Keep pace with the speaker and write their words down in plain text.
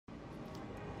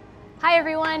Hi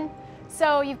everyone!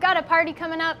 So you've got a party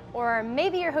coming up, or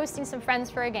maybe you're hosting some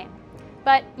friends for a game.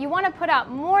 But you want to put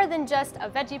out more than just a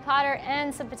veggie platter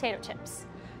and some potato chips.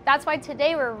 That's why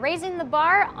today we're raising the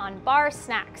bar on bar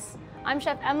snacks. I'm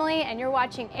Chef Emily and you're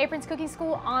watching Aprons Cooking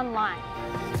School online.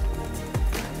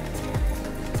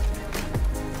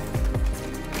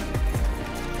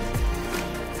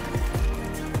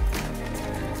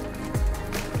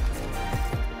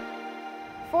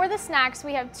 For the snacks,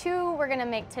 we have two we're gonna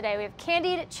make today. We have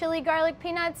Candied Chili-Garlic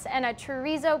Peanuts and a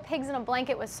Chorizo Pigs in a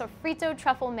Blanket with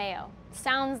Sofrito-Truffle Mayo.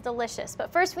 Sounds delicious,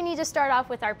 but first we need to start off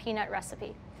with our peanut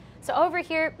recipe. So over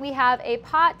here, we have a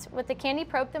pot with the candy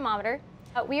probe thermometer.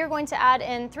 We are going to add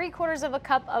in 3/4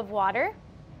 cup of water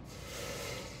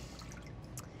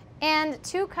and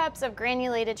 2 cups of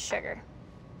granulated sugar.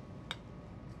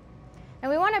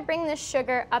 And we wanna bring this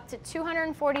sugar up to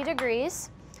 240 degrees.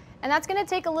 And that's gonna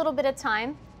take a little bit of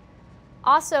time.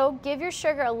 Also, give your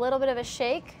sugar a little bit of a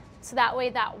shake so that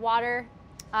way that water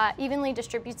evenly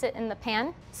distributes it in the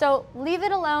pan. So leave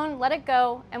it alone, let it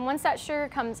go, and once that sugar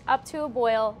comes up to a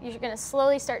boil, you're gonna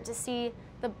slowly start to see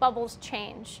the bubbles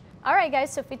change. All right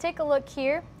guys, so if we take a look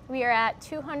here, we are at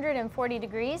 240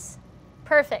 degrees.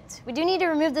 Perfect. We do need to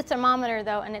remove the thermometer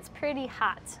though, and it's pretty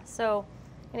hot. So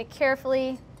I'm gonna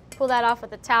carefully pull that off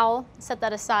with a towel, set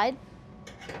that aside.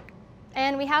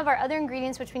 And we have our other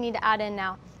ingredients which we need to add in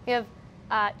now. We have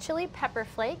chili pepper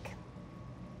flake,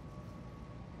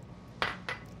 a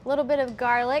little bit of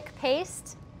garlic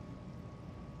paste.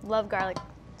 Love garlic,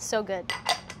 so good.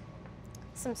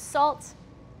 Some salt,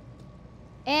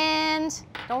 and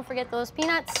don't forget those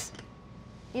peanuts.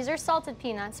 These are salted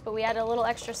peanuts, but we added a little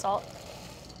extra salt.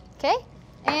 Okay,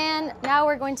 and now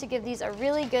we're going to give these a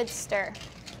really good stir.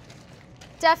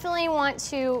 Definitely want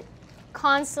to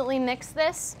constantly mix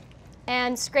this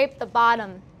and scrape the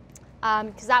bottom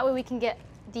because that way we can get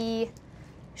the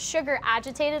sugar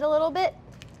agitated a little bit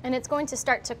and it's going to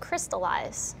start to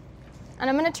crystallize. And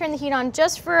I'm going to turn the heat on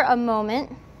just for a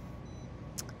moment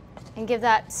and give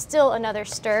that still another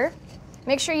stir.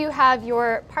 Make sure you have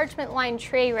your parchment lined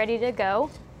tray ready to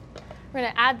go. We're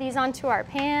going to add these onto our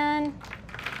pan.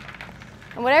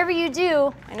 And whatever you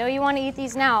do, I know you want to eat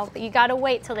these now, but you got to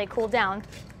wait till they cool down.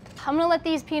 I'm gonna let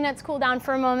these peanuts cool down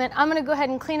for a moment. I'm gonna go ahead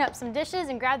and clean up some dishes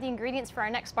and grab the ingredients for our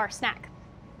next bar snack.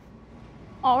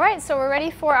 All right, so we're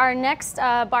ready for our next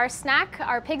bar snack,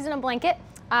 our pigs in a blanket.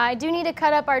 I do need to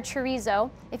cut up our chorizo.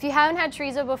 If you haven't had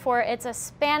chorizo before, it's a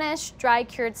Spanish dry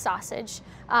cured sausage.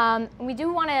 We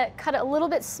do wanna cut it a little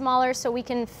bit smaller so we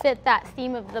can fit that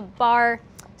theme of the bar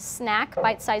snack,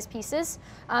 bite-sized pieces.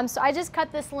 So I just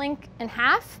cut this length in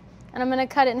half, and I'm gonna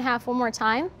cut it in half one more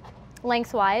time,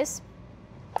 lengthwise.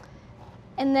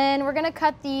 And then we're gonna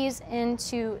cut these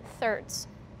into thirds,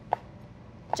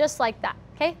 just like that,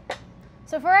 okay?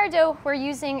 So for our dough, we're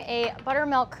using a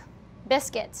buttermilk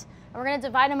biscuit. And we're gonna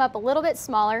divide them up a little bit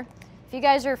smaller. If you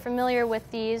guys are familiar with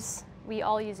these, we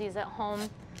all use these at home.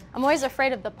 I'm always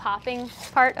afraid of the popping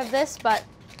part of this, but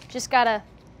just gotta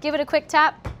give it a quick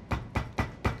tap.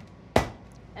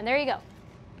 And there you go.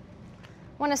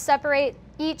 Wanna separate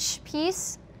each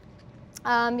piece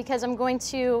because I'm going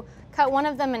to cut one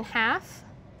of them in half.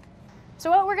 So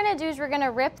what we're gonna do is we're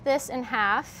gonna rip this in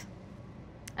half,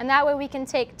 and that way we can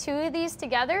take 2 of these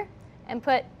together and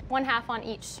put 1/2 on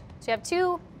each. So you have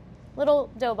 2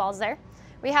 little dough balls there.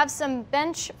 We have some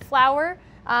bench flour,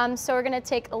 so we're gonna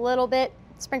take a little bit,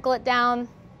 sprinkle it down,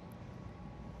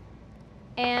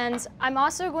 and I'm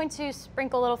also going to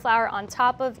sprinkle a little flour on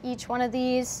top of each one of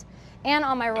these and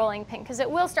on my rolling pin, because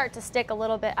it will start to stick a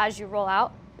little bit as you roll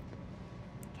out,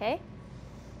 okay?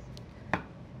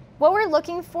 What we're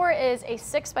looking for is a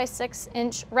 6 by 6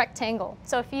 inch rectangle.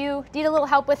 So if you need a little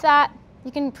help with that,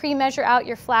 you can pre-measure out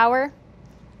your flour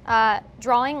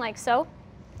drawing like so.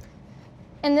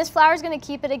 And this flour is gonna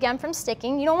keep it again from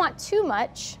sticking. You don't want too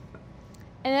much.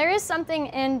 And there is something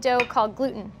in dough called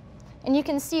gluten. And you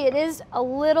can see it is a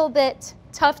little bit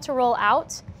tough to roll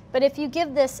out, but if you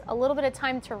give this a little bit of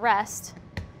time to rest,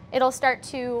 it'll start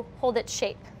to hold its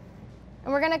shape.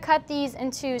 And we're gonna cut these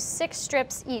into 6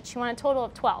 strips each. You want a total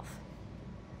of 12.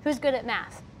 Who's good at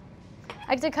math?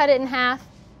 I like to cut it in half,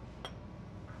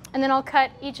 and then I'll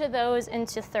cut each of those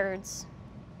into thirds.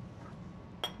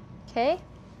 Okay?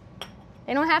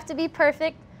 They don't have to be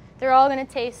perfect. They're all gonna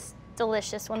taste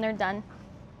delicious when they're done.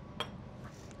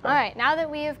 All right, now that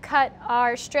we have cut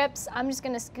our strips, I'm just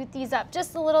gonna scoot these up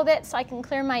just a little bit so I can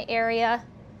clear my area.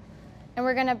 And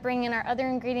we're gonna bring in our other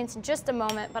ingredients in just a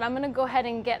moment, but I'm gonna go ahead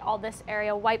and get all this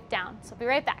area wiped down. So I'll be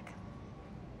right back.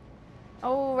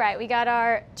 All right, we got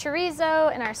our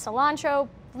chorizo and our cilantro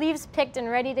leaves picked and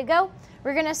ready to go.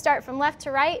 We're gonna start from left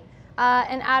to right.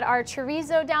 and add our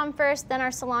chorizo down first, then our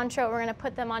cilantro. We're gonna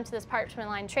put them onto this parchment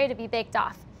lined tray to be baked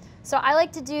off. So I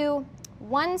like to do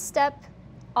one step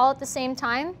all at the same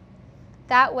time.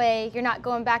 That way you're not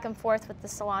going back and forth with the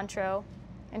cilantro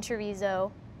and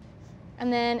chorizo.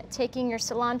 And then taking your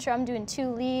cilantro, I'm doing 2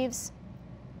 leaves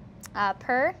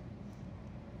per.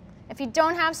 If you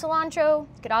don't have cilantro,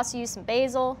 you could also use some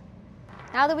basil.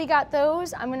 Now that we got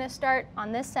those, I'm gonna start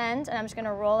on this end and I'm just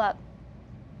gonna roll up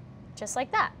just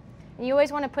like that. And you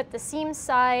always wanna put the seam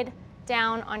side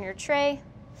down on your tray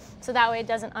so that way it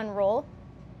doesn't unroll.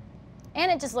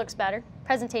 And it just looks better.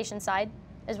 Presentation side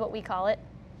is what we call it.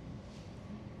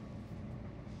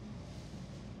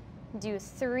 Do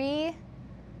 3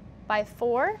 by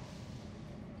 4.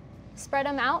 Spread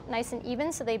them out nice and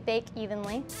even so they bake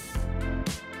evenly.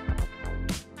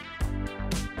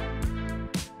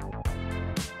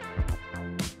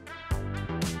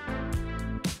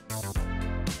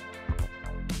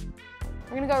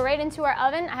 We're gonna go right into our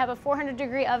oven. I have a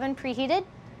 400-degree oven preheated.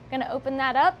 I'm gonna open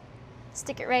that up,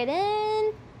 stick it right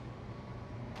in.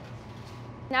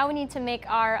 Now we need to make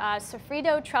our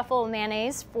Sofrito-Truffle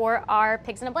Mayonnaise for our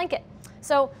pigs in a blanket.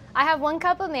 So I have 1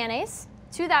 cup of mayonnaise.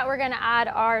 To that we're gonna add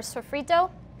our sofrito.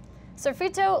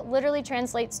 Sofrito literally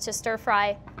translates to stir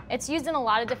fry. It's used in a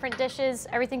lot of different dishes,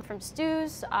 everything from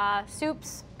stews,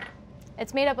 soups.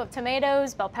 It's made up of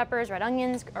tomatoes, bell peppers, red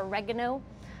onions, oregano.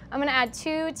 I'm gonna add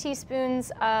 2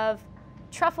 teaspoons of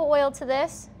truffle oil to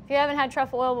this. If you haven't had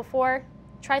truffle oil before,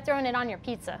 try throwing it on your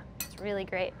pizza. It's really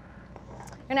great.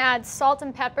 I'm gonna add salt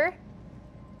and pepper.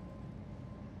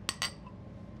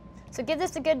 So give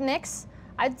this a good mix.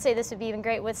 I'd say this would be even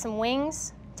great with some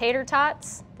wings, tater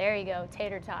tots. There you go,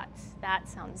 tater tots. That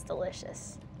sounds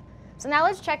delicious. So now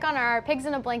let's check on our pigs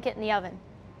in a blanket in the oven.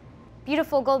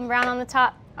 Beautiful golden brown on the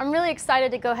top. I'm really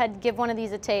excited to go ahead and give one of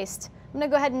these a taste. I'm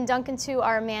gonna go ahead and dunk into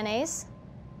our mayonnaise.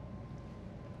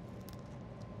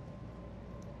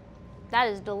 That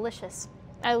is delicious.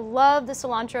 I love the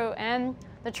cilantro and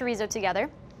the chorizo together.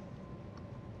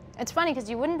 It's funny because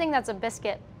you wouldn't think that's a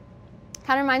biscuit.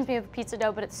 Kind of reminds me of pizza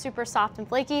dough, but it's super soft and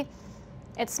flaky.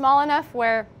 It's small enough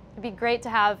where it'd be great to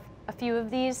have a few of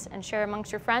these and share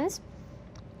amongst your friends.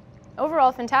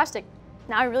 Overall, fantastic.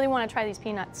 Now I really want to try these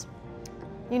peanuts.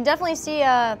 You can definitely see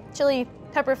a chili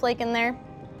pepper flake in there.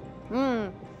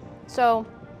 So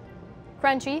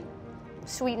crunchy,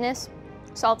 sweetness,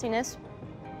 saltiness,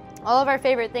 all of our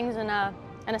favorite things in a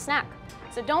snack.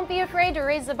 So don't be afraid to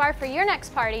raise the bar for your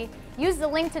next party. Use the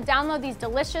link to download these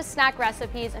delicious snack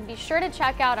recipes and be sure to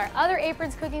check out our other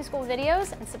Aprons Cooking School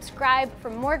videos and subscribe for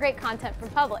more great content from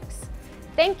Publix.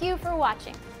 Thank you for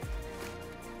watching.